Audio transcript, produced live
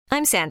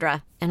I'm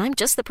Sandra, and I'm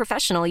just the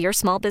professional your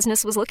small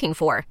business was looking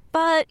for.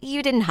 But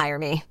you didn't hire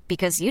me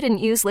because you didn't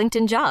use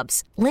LinkedIn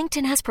Jobs.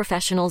 LinkedIn has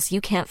professionals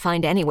you can't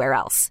find anywhere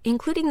else,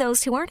 including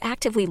those who aren't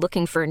actively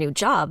looking for a new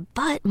job,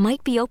 but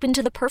might be open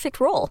to the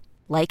perfect role,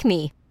 like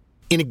me.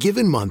 In a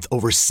given month,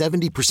 over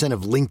 70%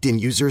 of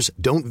LinkedIn users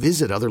don't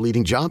visit other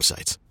leading job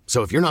sites.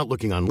 So if you're not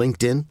looking on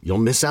LinkedIn, you'll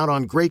miss out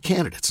on great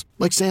candidates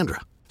like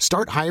Sandra.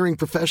 Start hiring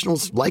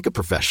professionals like a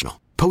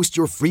professional. Post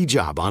your free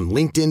job on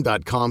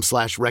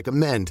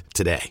linkedin.com/recommend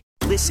today.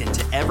 Listen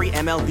to every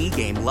MLB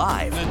game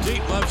live. In the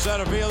deep left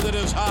center field, it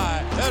is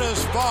high, it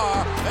is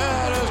far,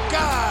 it is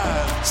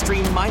gone.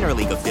 Stream minor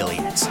league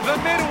affiliates. The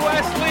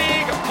Midwest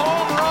League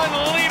home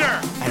run leader.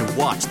 And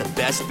watch the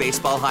best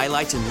baseball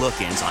highlights and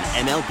look-ins on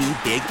MLB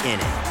Big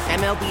Inning.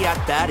 MLB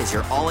At Bat is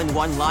your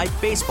all-in-one live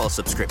baseball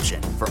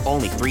subscription for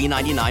only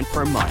 $3.99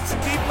 per month.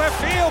 Deep left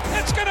field,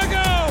 it's gonna go.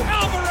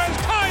 Alvarez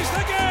ties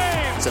the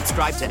game.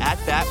 Subscribe to At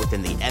Bat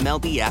within the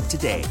MLB app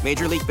today.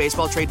 Major League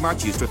Baseball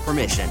trademarks used with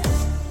permission.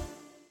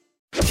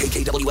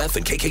 KKWF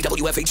and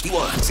KKWF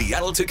HD1,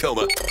 Seattle,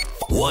 Tacoma.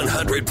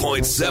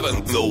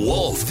 100.7 The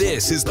Wolf.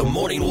 This is the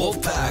Morning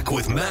Wolf Pack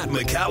with Matt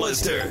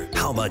McAllister.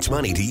 How much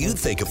money do you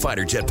think a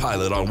fighter jet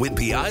pilot on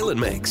Whidbey Island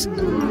makes?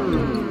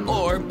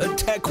 Or a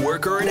tech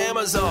worker in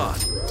Amazon?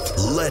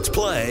 Let's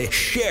play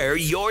Share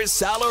Your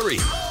Salary.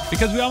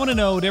 Because we all want to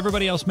know what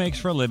everybody else makes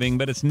for a living,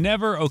 but it's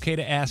never okay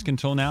to ask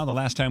until now. The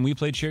last time we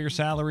played Share Your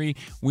Salary,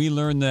 we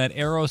learned that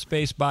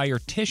aerospace buyer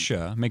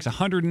Tisha makes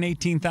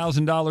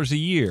 $118,000 a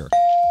year.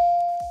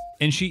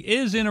 And she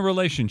is in a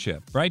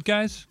relationship, right,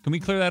 guys? Can we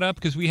clear that up?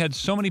 Because we had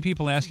so many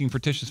people asking for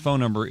Tisha's phone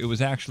number, it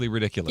was actually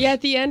ridiculous. Yeah, at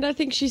the end, I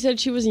think she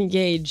said she was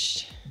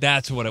engaged.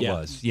 That's what it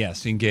was.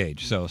 Yes,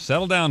 engaged. So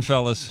settle down,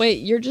 fellas. Wait,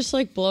 you're just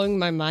like blowing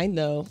my mind,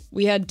 though.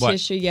 We had What?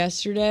 Tisha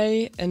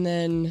yesterday, and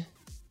then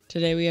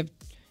today we have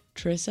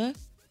Trisa.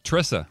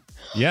 Trisa,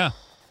 yeah.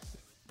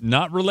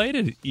 Not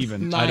related,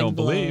 even, I don't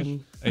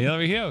believe. There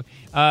we go.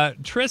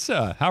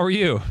 Trisa, how are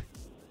you?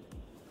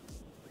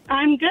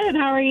 I'm good.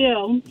 How are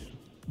you?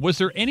 Was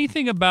there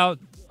anything about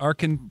our,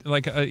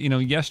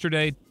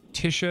 yesterday,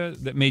 Tisha,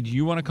 that made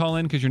you want to call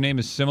in because your name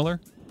is similar?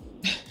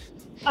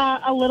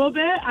 A little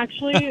bit,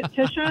 actually.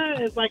 Tisha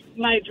is like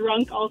my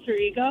drunk alter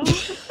ego.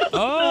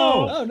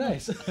 Oh,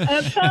 nice.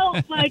 It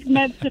felt like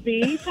meant to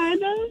be,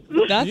 kind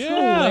of. That's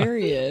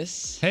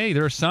hilarious. Hey,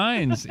 there are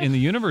signs in the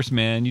universe,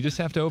 man. You just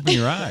have to open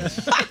your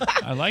eyes.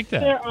 I like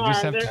that. There You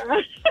just are. have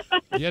to-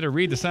 You had to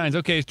read the signs.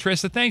 Okay,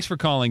 Trista, thanks for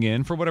calling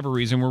in. For whatever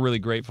reason, we're really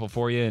grateful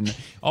for you. And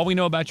all we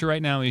know about you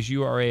right now is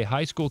you are a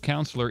high school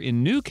counselor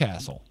in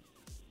Newcastle.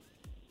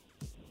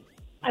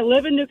 I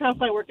live in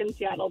Newcastle. I work in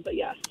Seattle, but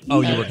yes.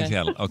 Oh, you work in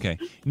Seattle. Okay.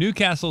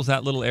 Newcastle's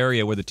that little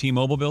area where the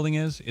T-Mobile building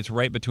is. It's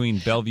right between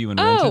Bellevue and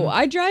Renton. Oh,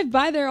 I drive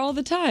by there all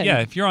the time. Yeah,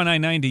 if you're on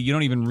I-90, you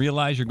don't even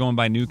realize you're going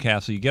by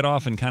Newcastle. You get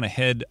off and kind of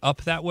head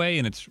up that way,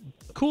 and it's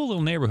a cool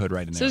little neighborhood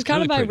right in there. So it's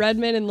kind of by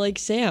Redmond and Lake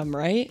Sam,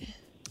 right?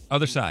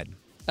 Other side.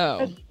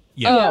 Oh.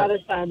 Yeah. Other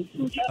side.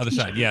 Other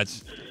side. Yeah,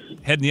 it's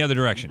heading the other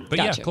direction. But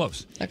Gotcha. yeah,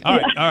 close. Okay. All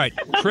right.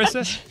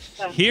 Trissa,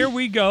 here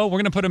we go. We're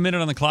going to put a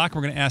minute on the clock.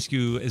 We're going to ask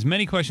you as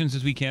many questions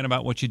as we can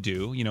about what you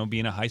do,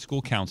 being a high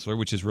school counselor,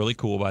 which is really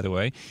cool, by the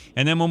way.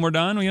 And then when we're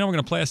done, we're going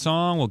to play a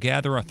song. We'll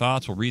gather our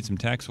thoughts. We'll read some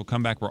text. We'll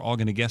come back. We're all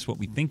going to guess what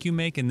we think you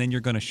make, and then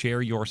you're going to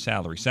share your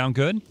salary. Sound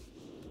good?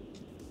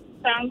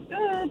 Sounds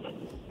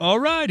good. All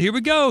right, here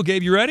we go.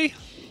 Gabe, you ready?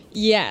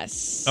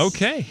 Yes.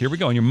 Okay, here we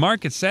go. On your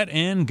mark, get set,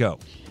 and go.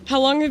 How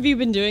long have you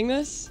been doing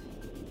this?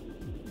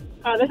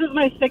 This is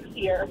my 6th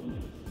year.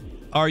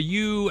 Are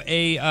you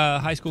a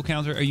high school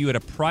counselor? Are you at a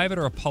private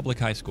or a public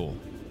high school?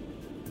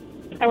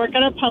 I work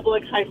at a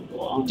public high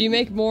school. Do you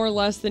make more or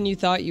less than you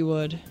thought you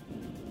would?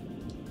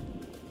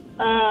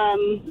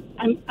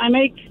 I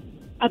make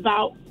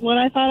about what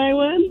I thought I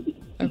would.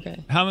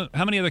 Okay. How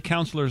many other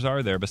counselors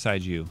are there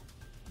besides you?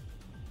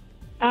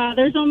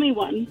 There's only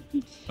one.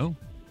 Oh.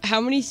 How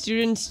many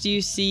students do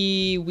you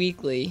see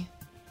weekly?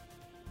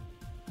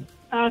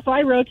 So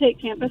I rotate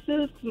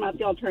campuses. I'm at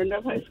the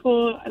alternative high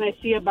school, and I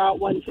see about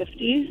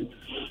 150.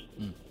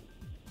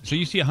 So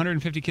you see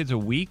 150 kids a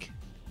week?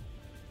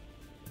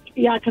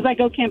 Yeah, because I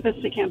go campus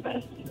to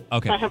campus.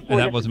 Okay, So I have and 4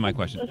 that different wasn't my campuses.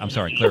 question. I'm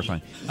sorry,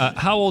 clarifying.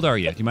 How old are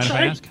you? Do you mind if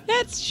I ask?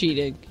 That's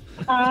cheating.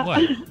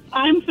 What?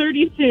 I'm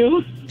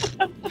 32.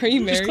 Are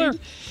you married?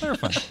 Just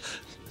clarify.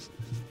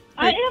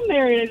 I am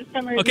married. I just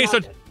got married. Okay, in so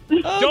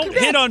August. don't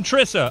hit on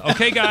Trissa,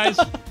 okay, guys?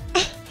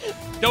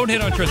 Don't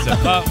hit on Trissa.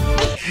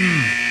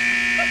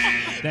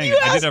 Dang You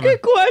it, I ask did a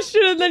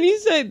question and then you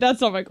say,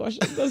 that's not my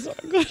question. That's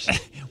not my question.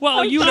 Well,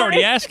 I'm you had sorry.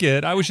 already asked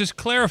it. I was just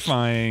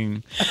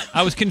clarifying.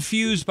 I was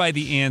confused by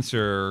the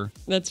answer.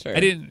 That's fair. I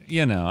didn't,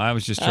 I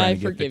was just trying I to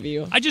get forgive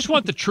you. I just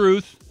want the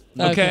truth.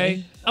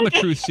 Okay. I'm a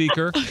truth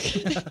seeker.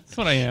 That's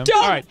what I am.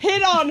 Don't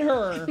hit on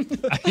her.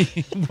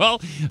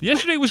 Well,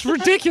 yesterday was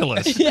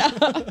ridiculous. Yeah.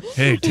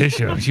 Hey,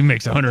 Tisha, she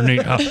makes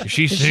 108. Is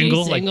she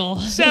single? single?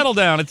 Like, settle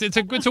down.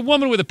 It's a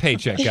woman with a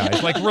paycheck,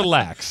 guys. Like,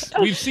 relax.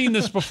 We've seen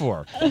this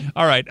before.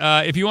 All right.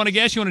 If you want to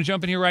guess, you want to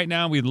jump in here right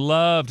now. We'd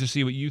love to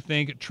see what you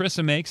think.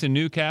 Trisa makes in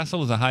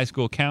Newcastle as a high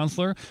school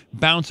counselor,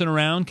 bouncing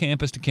around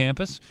campus to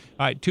campus.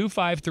 All right,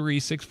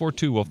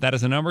 253-642-WOLF. That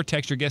is the number.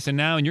 Text your guess in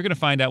now, and you're going to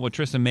find out what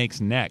Trisa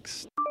makes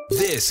next.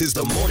 This is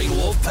the Morning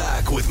Wolf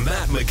Pack with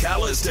Matt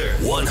McAllister.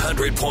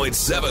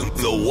 100.7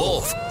 The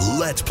Wolf.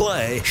 Let's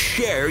play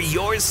Share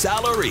Your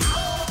Salary.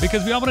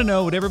 Because we all want to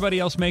know what everybody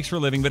else makes for a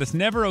living, but it's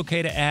never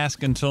okay to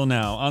ask until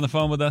now. On the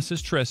phone with us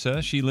is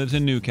Trisa. She lives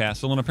in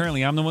Newcastle, and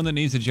apparently I'm the one that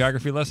needs a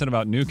geography lesson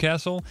about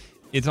Newcastle.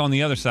 It's on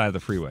the other side of the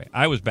freeway.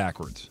 I was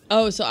backwards.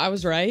 Oh, so I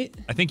was right?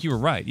 I think you were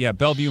right. Yeah,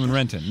 Bellevue and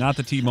Renton, not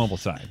the T-Mobile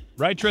side.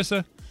 Right,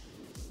 Trisa?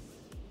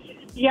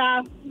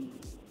 Yeah.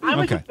 I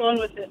was Okay. just going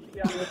with it, to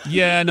be honest.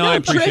 Yeah, no, I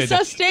appreciate Trisa,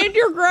 that. stand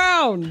your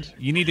ground.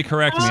 You need to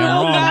correct me. Tell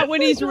I'm wrong. Matt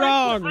when he's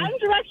wrong. I'm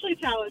directly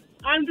challenged.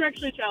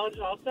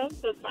 Also,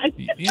 so it's fine.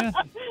 Yeah,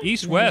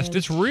 East-West.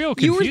 It's real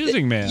You were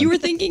confusing, man. You were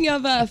thinking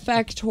of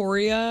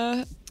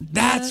Factoria.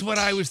 That's what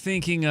I was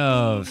thinking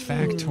of.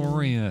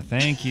 Factoria.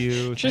 Thank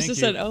you. Trista Thank you.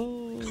 said,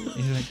 oh.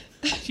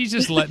 She's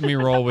just letting me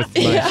roll with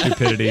my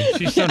stupidity.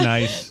 She's so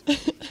nice.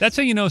 That's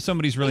how you know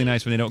somebody's really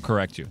nice when they don't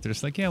correct you. They're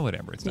just like, yeah,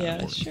 whatever. It's not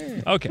important. Sure.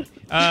 Okay.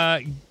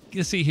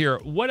 Let's see here.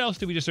 What else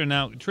did we just learn?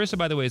 Now, Trisa,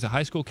 by the way, is a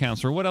high school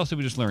counselor. What else did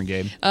we just learn,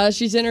 Gabe?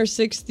 She's in her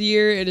 6th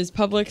year. It is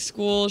public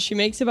school. She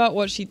makes about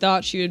what she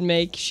thought she would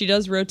make. She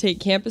does rotate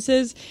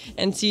campuses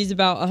and sees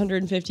about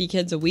 150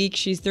 kids a week.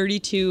 She's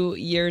 32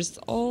 years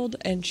old,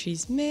 and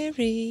she's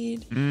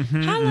married.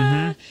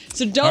 Holla.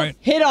 So don't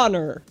hit on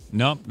her.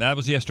 No, that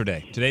was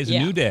yesterday. Today's a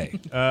new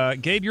day.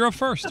 Gabe, you're up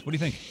first. What do you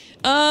think?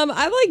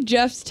 I like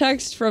Jeff's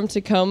text from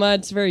Tacoma.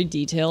 It's very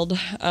detailed.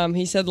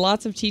 He said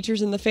lots of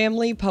teachers in the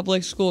family.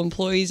 Public school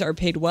employees are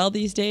paid well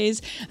these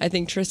days. I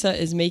think Trisa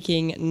is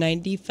making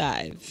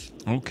 95.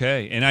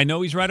 Okay, and I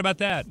know he's right about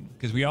that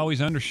because we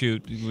always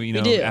undershoot, We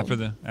do. after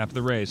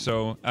the race.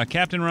 So,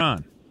 Captain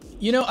Ron.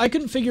 You know, I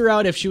couldn't figure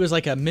out if she was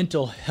like a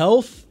mental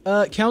health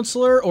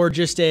counselor or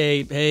just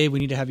hey, we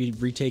need to have you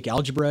retake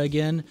algebra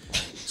again.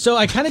 So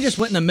I kind of just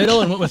went in the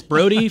middle and went with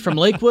Brody from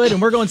Lakewood,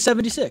 and we're going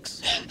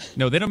 76.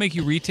 No, they don't make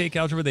you retake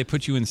algebra. They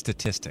put you in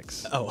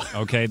statistics. Oh.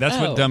 Okay, that's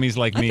what dummies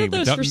like me. I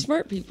thought that was for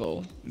smart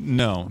people.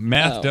 No,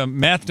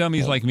 math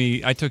dummies like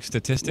me. I took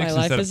statistics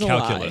My life instead is of a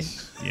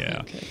calculus. lie.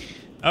 Yeah.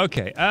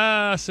 Okay.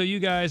 So you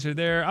guys are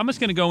there. I'm just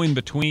going to go in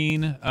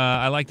between.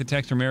 I like the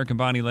text from American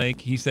Bonnie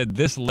Lake. He said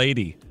this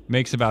lady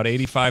makes about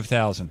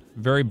 $85,000.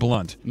 Very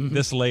blunt.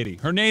 This lady.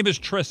 Her name is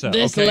Trisa.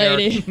 This okay,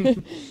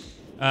 lady.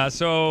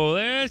 So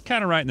it's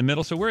kind of right in the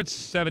middle. So we're at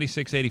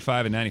 76,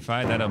 85, and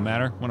 95. That doesn't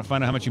matter. Want to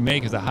find out how much you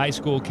make as a high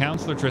school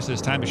counselor? Trisa,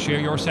 it's time to share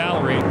your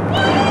salary.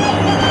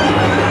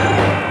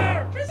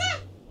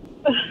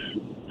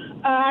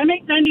 I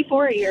make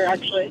 94 a year,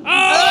 actually.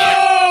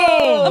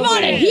 Oh! I'm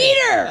on a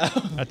heater.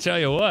 I tell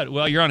you what.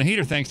 Well, you're on a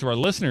heater thanks to our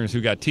listeners who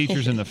got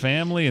teachers in the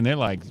family, and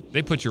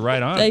they put you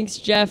right on. Thanks,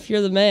 Jeff.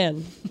 You're the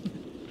man.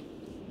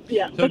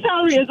 Yeah, the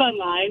salary is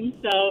online,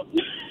 so.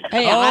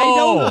 Hey,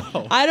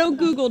 I don't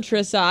Google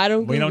Trisa. I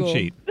don't Google. We don't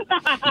cheat.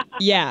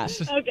 Yeah.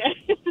 Okay.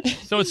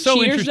 So it's so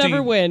Cheaters interesting.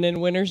 never win,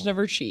 and winners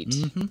never cheat.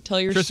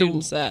 Tell your Trisa,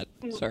 students that.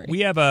 Sorry.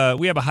 We have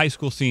a high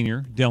school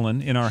senior,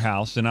 Dylan, in our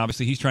house, and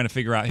obviously he's trying to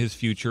figure out his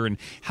future. And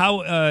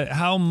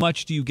how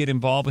much do you get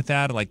involved with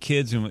that? Like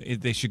kids, and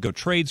they should go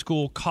trade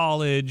school,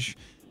 college.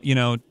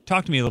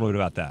 Talk to me a little bit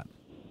about that.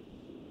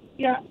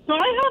 Yeah, so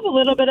I have a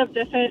little bit of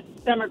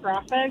different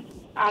demographics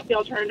at the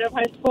alternative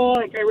high school.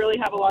 Like, I really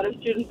have a lot of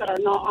students that are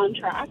not on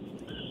track.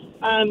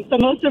 So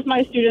most of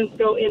my students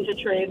go into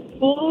trade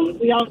school.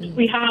 We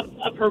have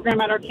a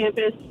program at our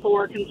campus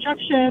for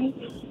construction.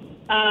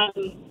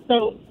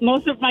 So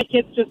most of my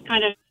kids just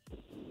kind of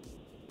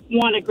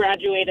want to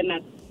graduate, and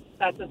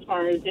that's as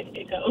far as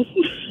it goes.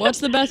 What's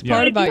the best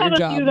part about your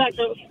job?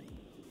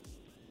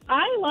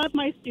 I love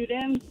my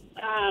students.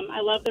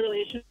 I love the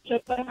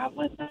relationships I have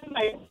with them.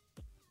 I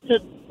to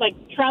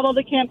travel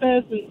to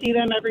campus and see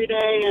them every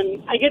day,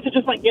 and I get to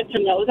just get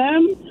to know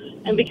them.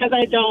 And because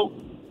I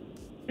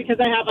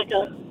have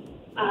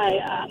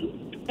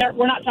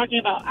we're not talking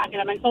about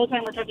academics all the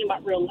time. We're talking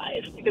about real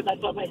life because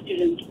that's what my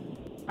students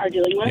are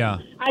dealing with. Yeah.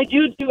 I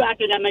do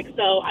academics,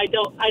 so I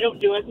don't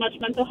do as much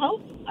mental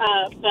health,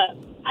 but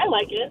I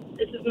like it.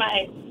 This is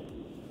my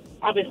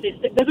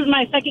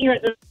second year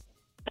at the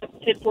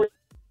kid for.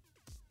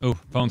 Oh,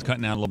 phone's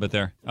cutting out a little bit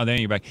there. Oh, there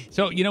you're back.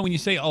 So, when you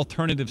say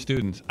alternative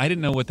students, I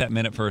didn't know what that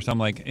meant at first. I'm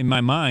like, in my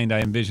mind,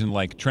 I envisioned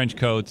trench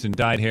coats and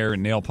dyed hair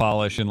and nail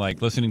polish and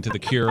listening to The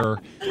Cure.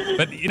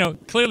 But,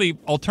 clearly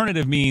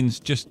alternative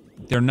means just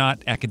they're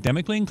not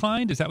academically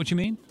inclined. Is that what you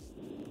mean?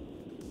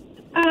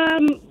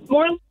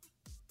 More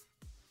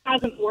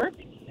hasn't worked,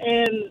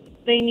 and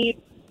they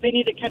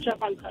need to catch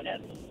up on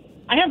credits.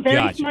 I have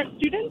very smart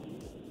students.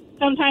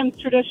 Sometimes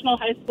traditional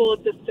high school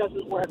just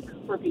doesn't work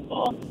for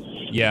people.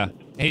 Yeah.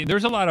 Hey,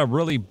 there's a lot of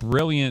really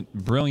brilliant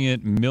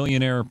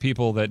millionaire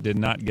people that did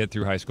not get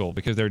through high school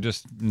because they're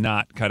just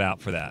not cut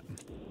out for that.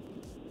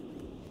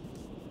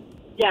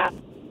 Yeah.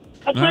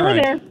 That's why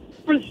we're there.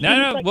 For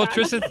No. like Well, that.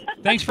 Trisa,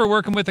 thanks for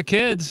working with the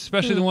kids,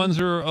 especially the ones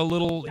who are a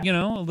little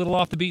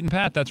off the beaten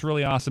path. That's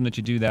really awesome that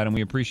you do that, and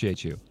we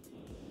appreciate you.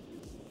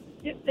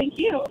 Yeah, thank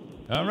you.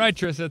 All right,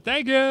 Trisa.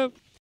 Thank you.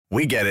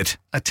 We get it.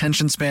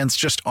 Attention spans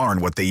just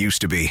aren't what they used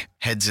to be.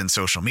 Heads in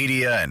social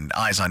media and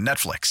eyes on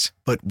Netflix.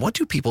 But what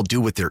do people do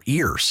with their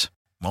ears?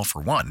 Well,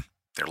 for one,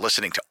 they're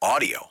listening to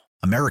audio.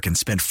 Americans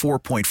spend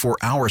 4.4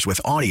 hours with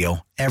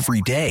audio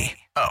every day.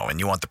 Oh, and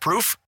you want the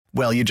proof?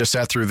 Well, you just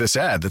sat through this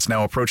ad that's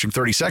now approaching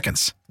 30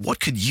 seconds. What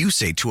could you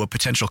say to a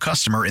potential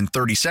customer in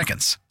 30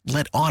 seconds?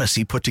 Let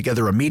Odyssey put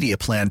together a media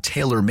plan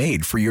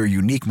tailor-made for your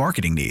unique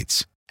marketing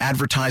needs.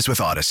 Advertise with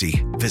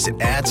Odyssey. Visit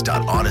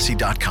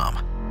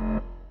ads.odyssey.com.